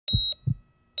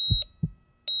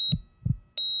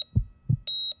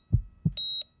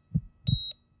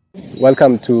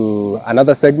Welcome to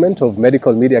another segment of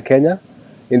Medical Media Kenya.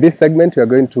 In this segment, we are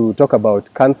going to talk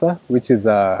about cancer, which is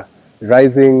a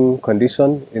rising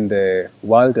condition in the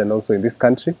world and also in this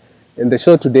country. In the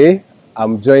show today,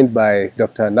 I'm joined by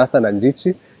Dr. Nathan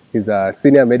Anjinchi. He's a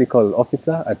senior medical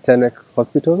officer at Tenek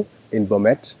Hospital in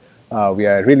Bomet. We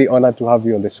are really honored to have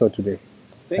you on the show today.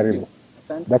 Thank you.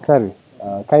 Daktari,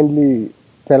 kindly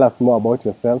tell us more about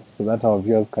yourself so that our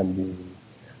viewers can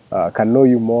know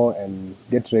you more and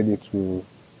get ready to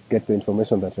get the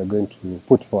information that you're going to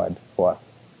put forward for us.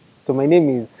 So my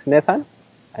name is Nathan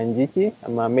Anjinchi.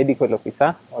 I'm a medical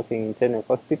officer working in Tenek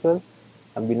Hospital.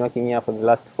 I've been working here for the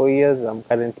last 4 years. I'm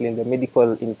currently in the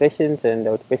medical inpatient and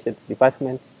outpatient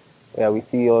department, where we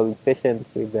see all patients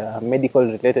with medical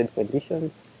related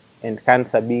conditions, and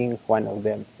cancer being one of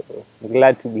them. So I'm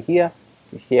glad to be here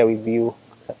to share with you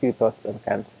a few thoughts on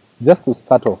cancer. Just to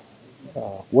start off,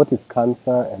 what is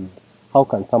cancer and how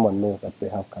can someone know that they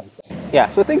have cancer? Yeah,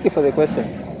 so thank you for the question.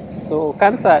 So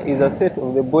cancer is a state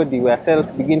of the body where cells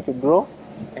begin to grow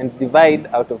and divide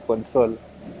out of control.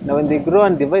 Now when they grow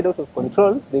and divide out of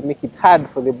control, they make it hard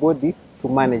for the body to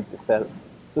manage the cells.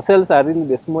 So cells are really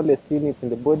the smallest units in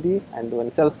the body, and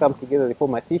when cells come together, they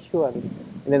form a tissue, and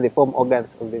then they form organs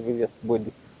of the various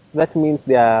body. That means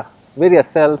there are various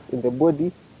cells in the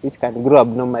body which can grow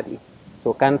abnormally.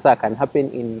 So cancer can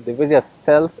happen in the various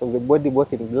cells of the body,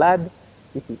 both in blood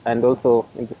and also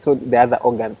in the other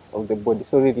organs of the body.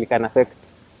 So really can affect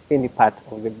any part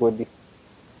of the body.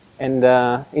 And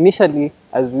initially,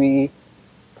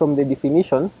 from the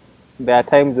definition, there are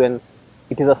times when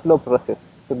it is a slow process.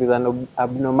 So there's an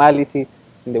abnormality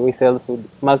in the way cells would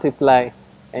multiply,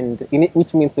 and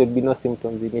which means there would be no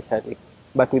symptoms initially.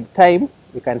 But with time,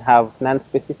 we can have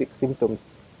non-specific symptoms.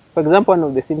 For example, one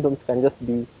of the symptoms can just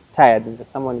be tired.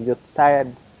 Someone is just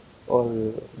tired,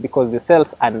 or because the cells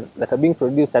that are being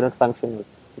produced are not functional.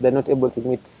 They're not able to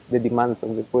meet the demands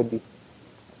of the body.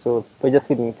 So they're just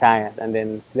feeling tired. And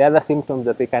then the other symptoms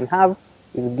that they can have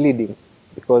is bleeding,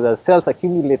 because as cells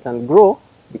accumulate and grow,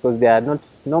 because they are not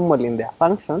normal in their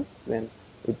function, then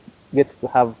it gets to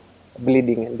have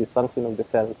bleeding and dysfunction of the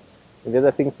cells. And the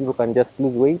other things, people can just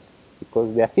lose weight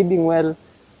because they are feeding well,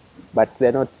 but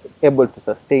they're not able to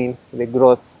sustain the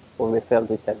growth of the cells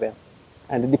which are there.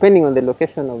 And depending on the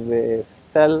location of the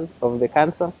cell of the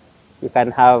cancer, you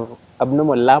can have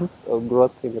abnormal lumps or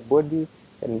growth in the body,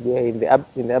 and in the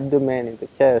abdomen, in the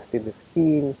chest, in the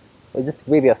skin, or just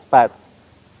various parts.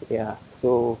 Yeah.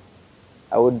 So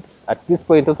I would at this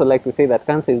point also like to say that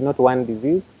cancer is not one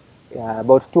disease.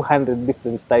 About 200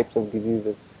 different types of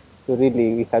diseases. So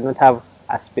really, we cannot have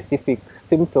a specific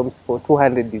symptoms for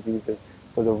 200 diseases.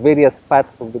 For the various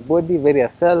parts of the body,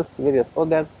 various cells, various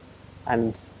organs,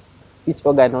 and each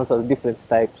organ also has different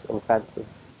types of cancer.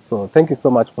 So thank you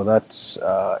so much for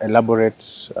that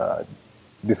elaborate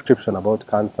description about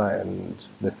cancer and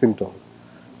the symptoms.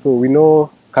 So we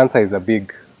know cancer is a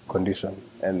big condition,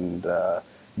 and the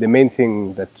main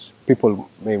thing that people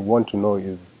may want to know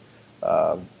is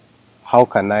how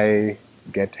can I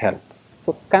get help?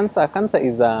 So cancer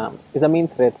is a main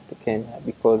threat to Kenya,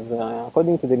 because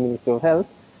according to the Ministry of Health,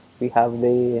 we have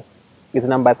it's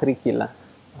number 3 killer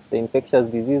after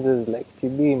infectious diseases like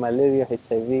TB, malaria,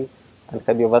 HIV, and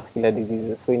cardiovascular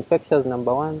diseases. So infectious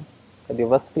number 1,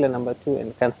 cardiovascular number 2,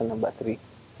 and cancer number 3.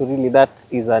 So really that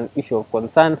is an issue of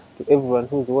concern to everyone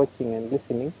who's watching and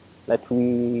listening, that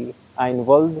we are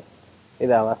involved,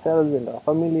 either ourselves and our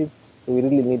families. So we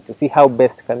really need to see how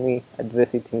best can we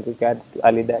address it in regards to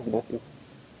early diagnosis.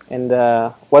 And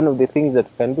one of the things that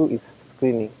we can do is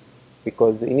screening,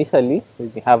 because initially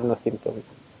we have no symptoms.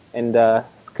 And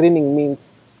screening means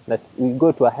that we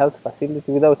go to a health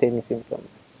facility without any symptoms.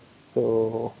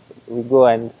 So we go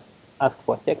and ask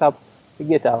for a checkup. We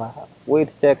get our weight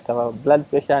checked, our blood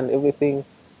pressure and everything,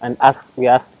 and we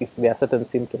ask if there are certain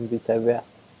symptoms which are there.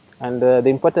 And the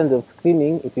importance of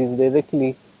screening, it is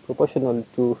directly proportional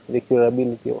to the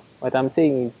curability. What I'm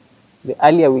saying is, the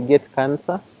earlier we get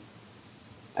cancer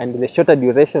and the shorter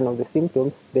duration of the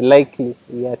symptoms, the likely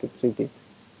we are to treat it.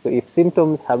 So if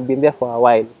symptoms have been there for a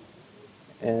while,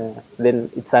 then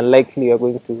it's unlikely you're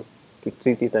going to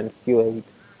treat it and cure it.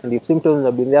 And if symptoms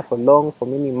have been there for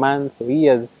many months or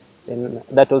years, then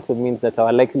that also means that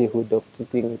our likelihood of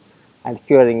treating it and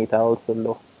curing it are also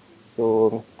low.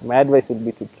 So my advice would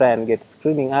be to try and get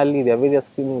screening early. There are various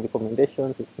screening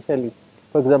recommendations, especially,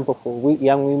 for example, for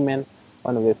young women.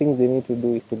 One of the things they need to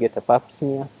do is to get a pap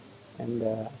smear, and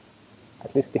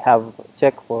at least they have a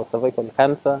check for cervical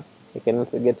cancer. They can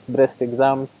also get breast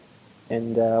exams,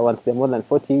 and once they're more than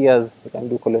 40 years, they can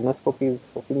do colonoscopies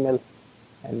for females,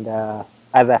 and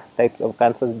other types of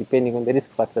cancers depending on the risk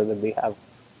factors that they have.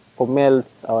 for males,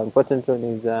 our important one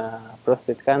is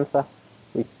prostate cancer,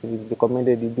 which is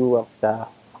recommended you do after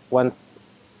once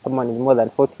someone is more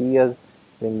than 40 years,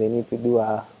 then they need to do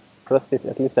a prostate,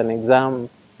 at least an exam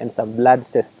and some blood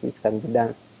tests which can be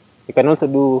done. You can also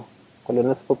do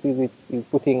colonoscopy, which is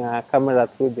putting a camera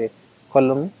through the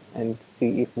colon and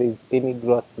see if there is any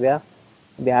growth there.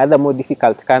 There are other more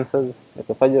difficult cancers,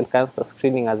 esophageal cancer.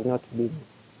 Screening has not been,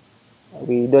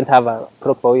 we don't have a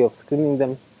proper way of screening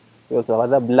them. We also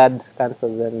have other blood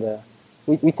cancers and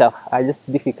which are just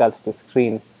difficult to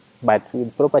screen. But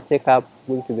with proper checkup,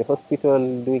 going to the hospital,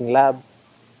 doing labs,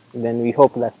 then we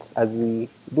hope that as we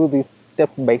do this step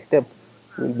by step,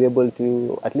 we'll be able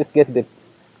to at least get the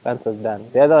cancers done.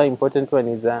 The other important one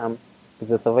is the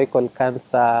cervical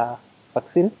cancer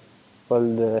vaccine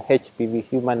called HPV,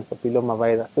 human papilloma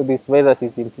virus. So this virus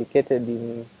is implicated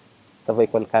in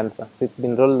cervical cancer. So it's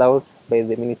been rolled out by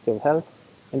the Ministry of Health,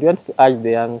 and we want to urge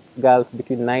the young girls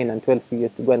between 9 and 12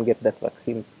 years to go and get that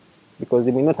vaccine, because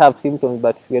they may not have symptoms,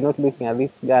 but we are not looking at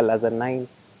this girl as a 9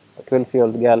 or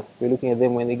 12-year-old girl. We're looking at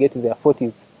them when they get to their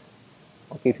 40s.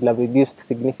 Okay, it will have reduced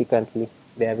significantly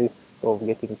their risk of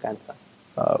getting cancer.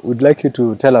 We'd like you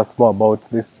to tell us more about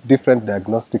these different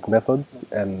diagnostic methods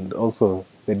and also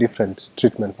the different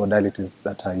treatment modalities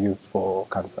that are used for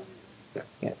cancer.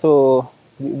 Yeah, so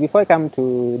before I come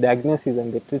to diagnosis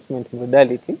and the treatment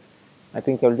modality, I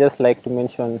think I would just like to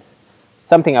mention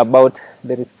something about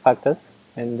the risk factors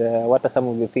and what are some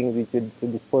of the things which would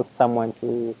predispose someone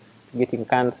to getting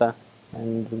cancer.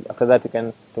 And after that, we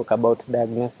can talk about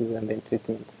diagnosis and then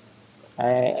treatment.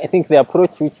 I think the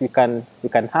approach which we can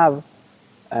have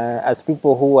as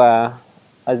people who are,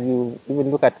 as you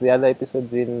even look at the other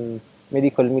episodes in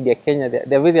Medical Media Kenya,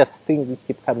 there are various things which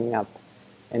keep coming up.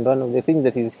 And one of the things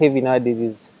that is heavy nowadays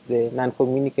is the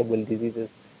non-communicable diseases.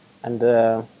 And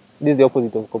this is the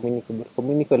opposite of communicable.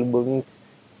 Communicable means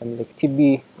like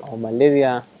TB or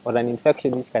malaria or an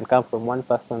infection which can come from one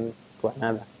person to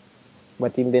another.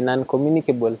 But in the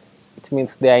non-communicable, it means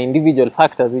there are individual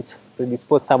factors which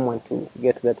predispose someone to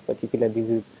get that particular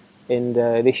disease. And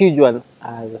the huge ones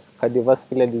are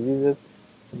cardiovascular diseases,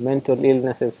 mental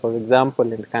illnesses, for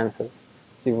example, and cancer.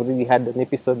 We've already had an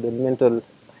episode on mental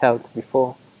health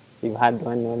before. We've had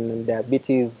one on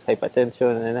diabetes,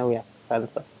 hypertension, and now we have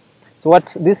cancer. So what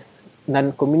these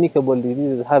non-communicable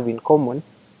diseases have in common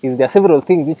is there are several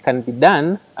things which can be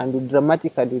done and will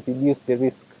dramatically reduce the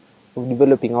risk of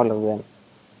developing all of them.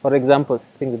 For example,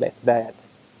 things like diet.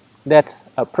 That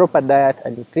a proper diet,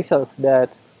 a nutritious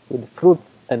diet with fruits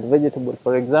and vegetables,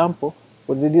 for example,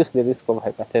 would reduce the risk of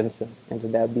hypertension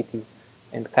and diabetes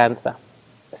and cancer,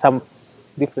 some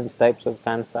different types of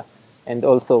cancer, and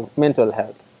also mental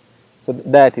health. So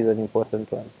diet is an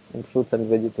important one, and fruits and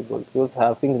vegetables. We also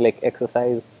have things like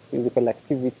exercise, physical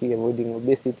activity, avoiding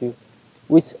obesity,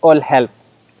 which all help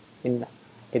in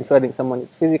ensuring someone is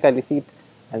physically fit,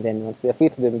 and then once they're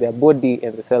fit, then their body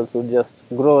and the cells will just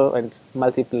grow and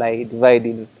multiply, divide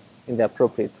in the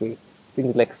appropriate way.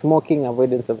 Things like smoking,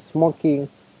 avoidance of smoking,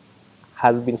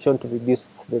 has been shown to reduce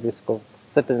the risk of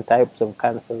certain types of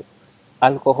cancers.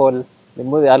 Alcohol, the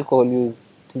more the alcohol used,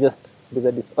 to just there's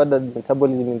a disordered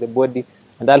metabolism in the body,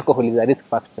 and alcohol is a risk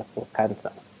factor for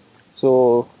cancer.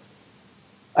 So,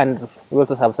 and we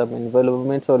also have some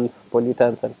environmental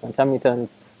pollutants and contaminants,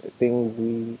 things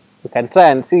we can try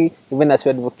and see, even as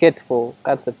we advocate for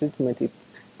cancer treatment,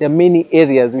 there are many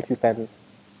areas which we can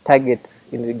target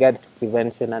in regard to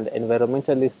prevention, and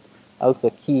environmentalists are also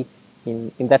key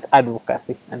in that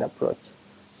advocacy and approach.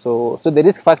 So the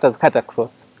risk factors cut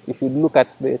across. If you look at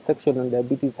the section on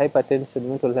diabetes, hypertension,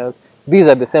 mental health, these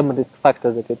are the same risk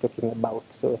factors that we're talking about.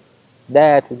 So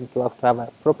diet, we need to have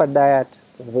a proper diet,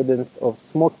 avoidance of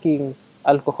smoking,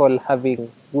 alcohol,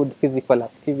 having good physical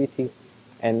activity,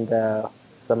 and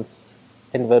some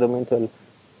environmental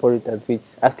pollutants which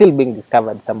are still being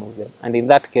discovered, some of them. And in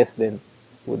that case, then,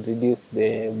 would reduce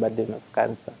the burden of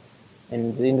cancer.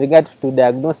 And in regard to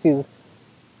diagnosis,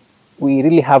 we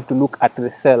really have to look at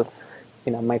the cells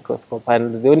in a microscope.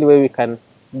 And the only way we can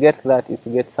get that is to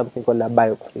get something called a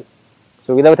biopsy.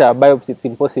 So without a biopsy, it's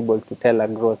impossible to tell a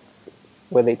growth,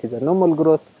 whether it is a normal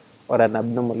growth or an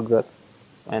abnormal growth.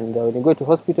 And when you go to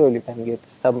hospital, you can get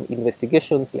some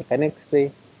investigations like an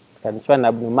X-ray, can show an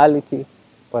abnormality,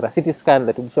 or a CT scan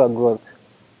that will show a growth.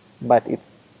 But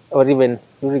or even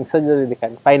during surgery, they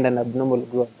can find an abnormal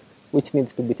growth, which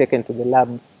needs to be taken to the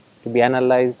lab to be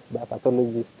analyzed by a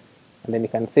pathologist, and then you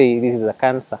can say this is a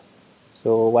cancer.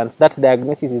 So once that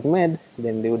diagnosis is made,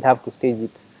 then they would have to stage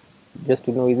it just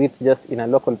to know, is it just in a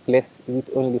local place? Is it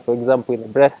only, for example, in the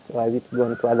breast, or is it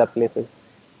gone to other places?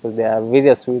 Because there are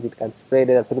various ways it can spread,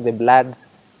 either through the blood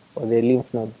or the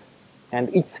lymph nodes.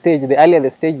 And each stage, the earlier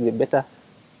the stage, the better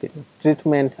the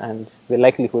treatment and the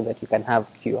likelihood that you can have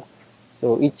cure.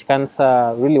 So each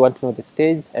cancer really want to know the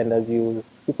stage, and as you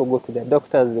people go to their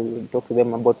doctors, they will talk to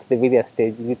them about the various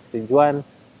stages. It's stage 1,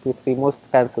 2, 3. Most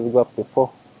cancers go up to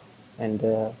 4,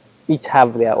 and each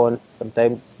have their own.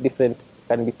 Sometimes different,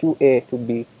 can be 2A,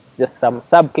 2B, just some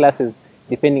subclasses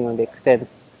depending on the extent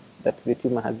that the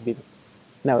tumor has been.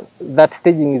 Now that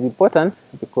staging is important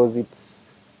because it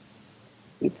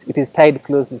is tied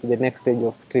closely to the next stage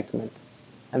of treatment.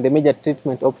 And the major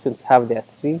treatment options have there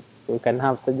 3. So you can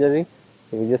have surgery.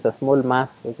 If it's just a small mass,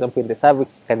 for example, in the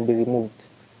cervix, can be removed.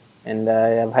 And I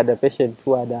have had a patient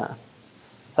who had a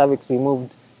cervix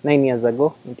removed 9 years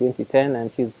ago in 2010,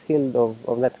 and she's healed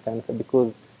of that cancer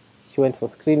because she went for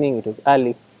screening, it was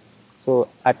early. So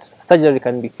surgery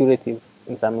can be curative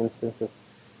in some instances.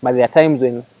 But there are times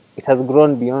when it has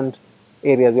grown beyond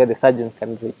areas where the surgeon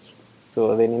can reach.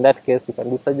 So then in that case, you can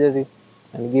do surgery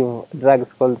and give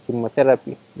drugs called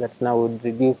chemotherapy that now would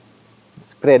reduce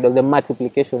spread of the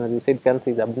multiplication. As you said, cancer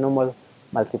is abnormal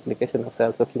multiplication of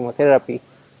cells. So chemotherapy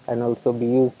can also be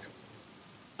used.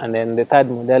 And then the third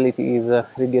modality is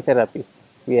radiotherapy,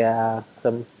 where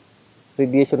some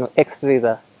radiation or X-rays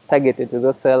are targeted to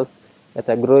those cells that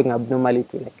are growing abnormally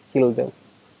to like kill them.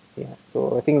 Yeah.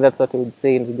 So I think that's what I would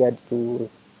say in regard to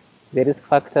the risk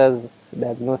factors,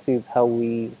 diagnosis, how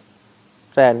we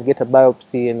try and get a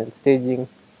biopsy, and then staging.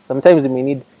 Sometimes we may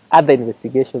need other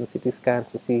investigations, CT scans,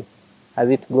 to see has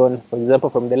it gone, for example,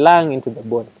 from the lung into the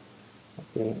bone.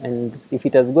 Okay. And if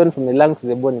it has gone from the lung to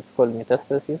the bone, it's called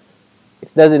metastasis.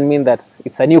 It doesn't mean that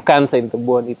it's a new cancer in the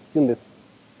bone. It's still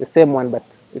the same one, but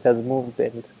it has moved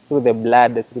and through the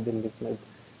blood, through the lymph nodes,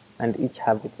 and each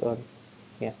have its own.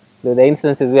 Yeah. So there are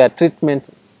instances where treatment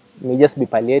may just be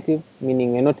palliative,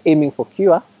 meaning you're not aiming for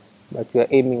cure, but you're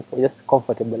aiming for just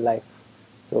comfortable life.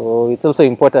 So it's also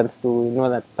important to know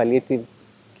that palliative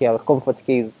care or comfort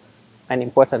care is an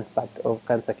important part of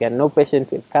cancer care. No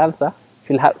patient with cancer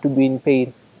should have to be in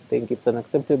pain. I think it's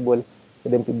unacceptable for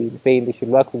them to be in pain. They should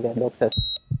work with their doctors.